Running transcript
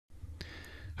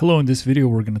Hello, in this video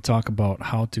we're going to talk about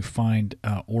how to find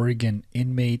Oregon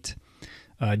inmate,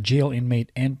 jail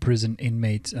inmate, and prison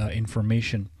inmate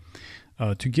information.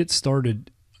 To get started,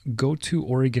 go to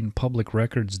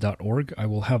OregonPublicRecords.org. I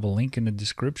will have a link in the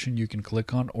description you can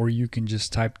click on, or you can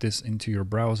just type this into your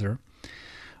browser.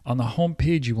 On the home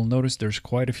page, you will notice there's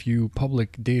quite a few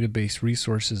public database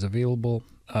resources available.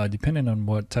 Depending on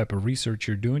what type of research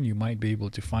you're doing, you might be able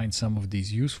to find some of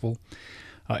these useful.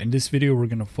 In this video, we're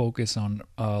going to focus on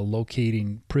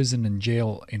locating prison and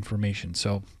jail information.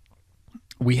 So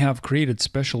we have created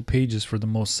special pages for the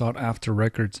most sought after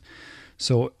records.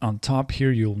 So on top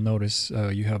here, you'll notice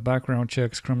you have background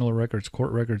checks, criminal records,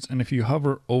 court records, and if you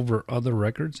hover over other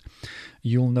records,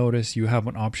 you'll notice you have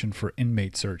an option for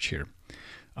inmate search here.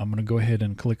 I'm going to go ahead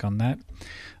and click on that.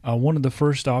 One of the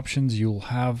first options you'll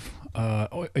have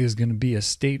is going to be a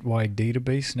statewide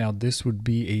database. Now this would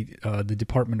be the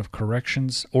Department of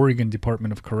Corrections, Oregon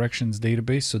Department of Corrections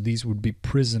database. So these would be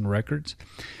prison records.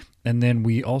 And then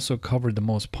we also covered the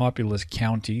most populous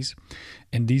counties,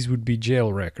 and these would be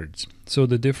jail records. So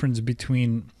the difference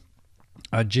between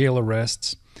jail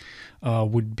arrests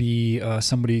would be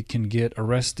somebody can get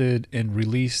arrested and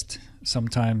released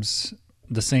sometimes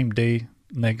the same day,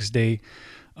 next day,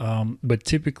 but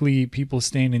typically people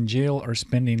staying in jail are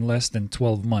spending less than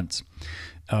 12 months.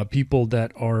 People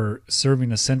that are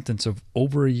serving a sentence of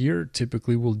over a year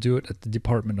typically will do it at the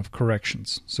Department of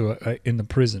Corrections, so in the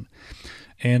prison.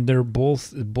 And they're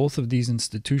both of these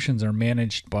institutions are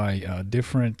managed by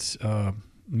different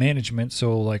management.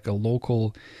 So like a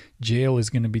local jail is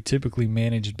going to be typically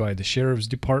managed by the Sheriff's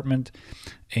Department,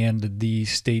 and the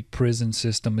state prison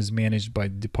system is managed by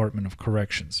the Department of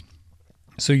Corrections.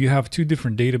 So you have two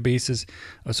different databases.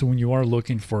 So when you are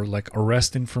looking for like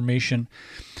arrest information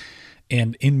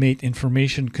and inmate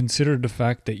information, consider the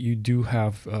fact that you do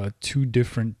have two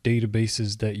different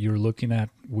databases that you're looking at,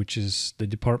 which is the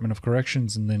Department of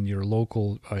Corrections and then your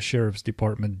local Sheriff's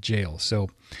Department jail. So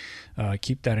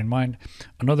keep that in mind.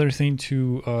 Another thing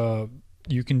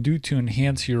you can do to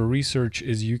enhance your research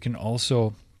is you can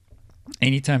also,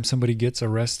 anytime somebody gets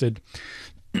arrested,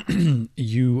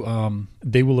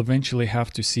 they will eventually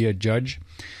have to see a judge.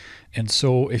 And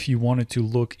so if you wanted to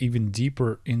look even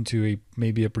deeper into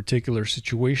maybe a particular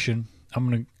situation, I'm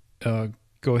going to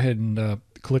go ahead and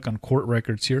click on court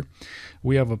records here.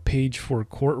 We have a page for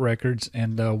court records,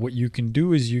 and what you can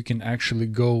do is you can actually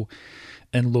go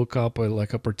and look up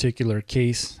like a particular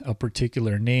case, a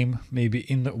particular name, maybe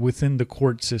within the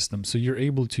court system. So you're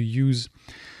able to use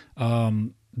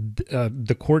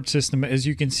the court system. As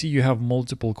you can see, you have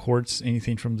multiple courts,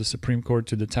 anything from the Supreme Court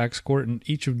to the tax court, and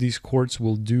each of these courts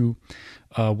will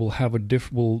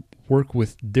work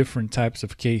with different types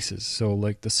of cases. So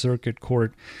like the circuit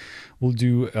court will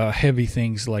do heavy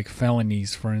things like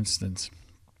felonies, for instance.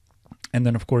 And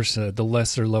then, of course, the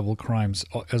lesser level crimes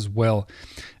as well.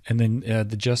 And then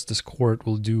the Justice Court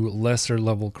will do lesser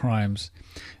level crimes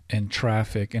and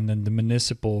traffic. And then the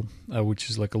municipal, which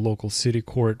is like a local city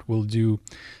court, will do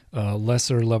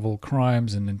lesser level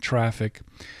crimes and then traffic,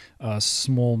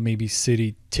 small maybe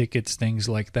city tickets, things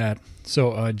like that.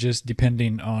 So just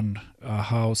depending on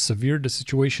how severe the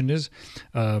situation is,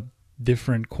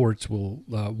 different courts will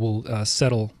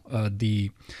settle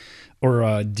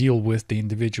deal with the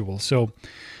individual. So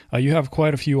you have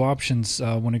quite a few options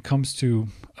when it comes to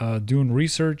doing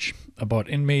research about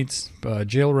inmates,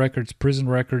 jail records, prison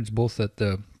records, both at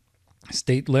the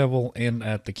state level and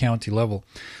at the county level.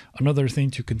 Another thing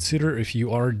to consider if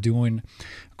you are doing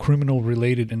criminal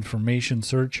related information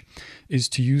search is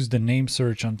to use the name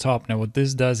search on top. Now what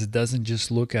this does, it doesn't just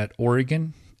look at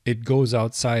Oregon, it goes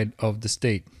outside of the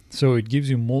state. So it gives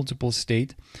you multiple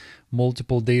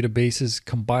databases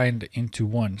combined into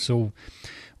one. So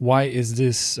why is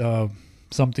this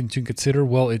something to consider?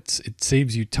 Well, it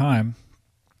saves you time.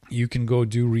 You can go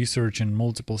do research in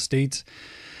multiple states,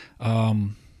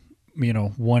 one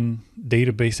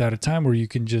database at a time, where you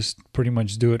can just pretty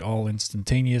much do it all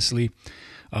instantaneously.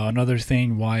 Another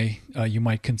thing why you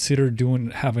might consider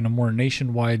having a more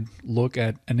nationwide look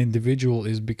at an individual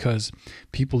is because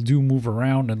people do move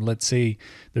around, and let's say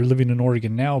they're living in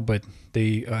Oregon now, but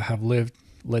they have lived,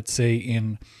 let's say,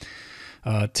 in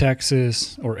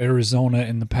Texas or Arizona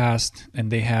in the past, and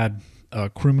they had a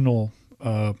criminal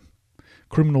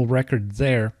record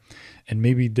there, and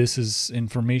maybe this is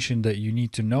information that you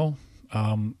need to know.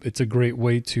 It's a great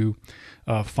way to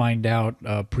find out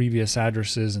previous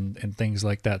addresses and things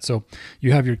like that. So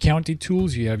you have your county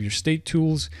tools, you have your state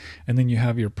tools, and then you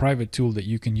have your private tool that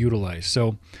you can utilize.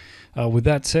 So with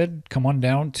that said, come on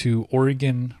down to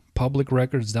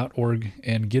OregonPublicRecords.org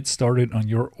and get started on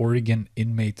your Oregon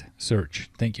inmate search.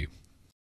 Thank you.